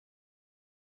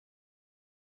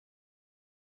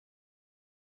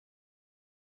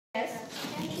Yes.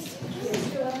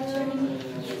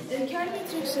 Can you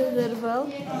drink very well?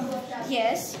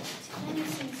 Yes.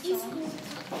 It's good.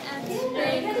 And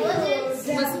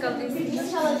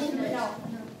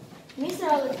Mr.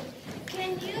 Ali,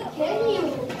 can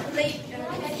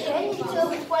you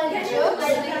tell funny jokes?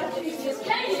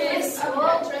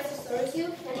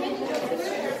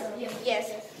 Yes.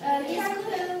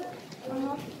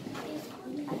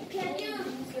 can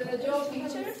you draw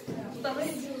pictures?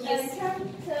 Yes.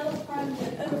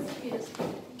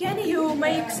 Can you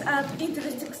make up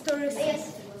interesting stories?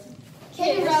 Yes.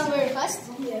 Can you run very fast?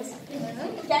 Yes.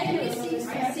 Can you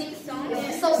sing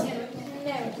songs? So,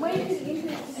 Make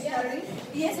interesting stories?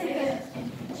 Yes, I can.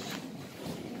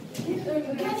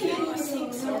 Can you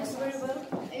sing songs very well?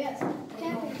 yes.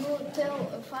 Can you tell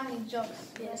funny jokes?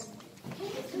 Yes. Can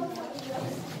you tell funny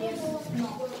jokes? Yes.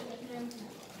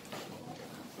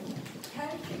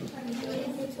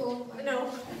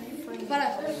 No.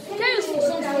 Can you sing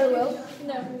songs very well?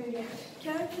 No.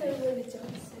 Can you play really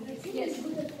jokes? Yes.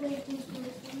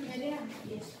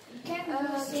 Can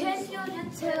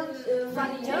you tell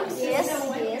funny jokes? Yes.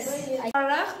 Yes.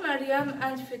 Farah, Mariam,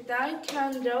 and Fidan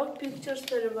can draw pictures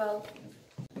very well.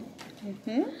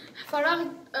 Farah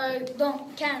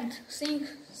can't sing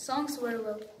songs very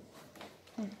well.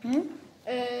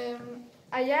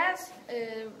 Ayaz,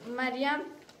 Mariam,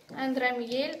 and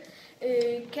Ramil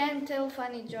can tell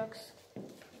funny jokes.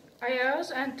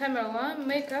 Ayaz and Tamerlan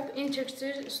make up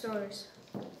interesting stories.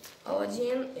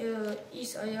 Aladdin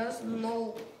is Ayaz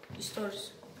no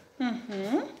stories.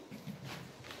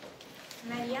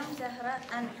 Mariam, Zahra,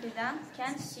 and Fidan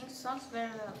can sing songs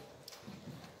very well.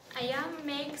 Ayam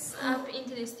makes up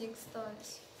interesting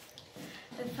stories.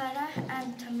 Farah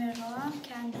and Tamerlan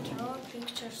can draw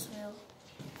pictures well.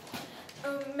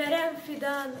 Mariam,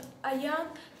 Fidan, Ayan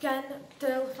can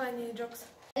tell funny jokes.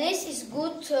 Anis is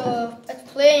good at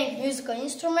playing musical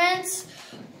instruments.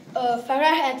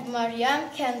 Farah and Mariam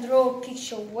can draw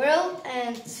picture well,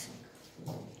 and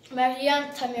Mariam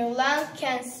Tamerlan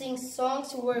can sing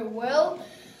songs very well.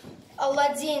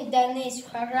 Aladdin, Danis,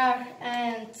 Farah,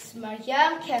 and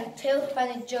Mariam can tell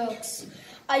funny jokes.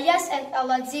 Ayaz and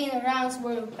Aladdin runs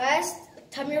very fast.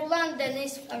 Tamerlan,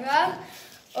 Danis, Farah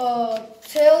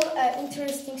tell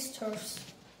interesting stories.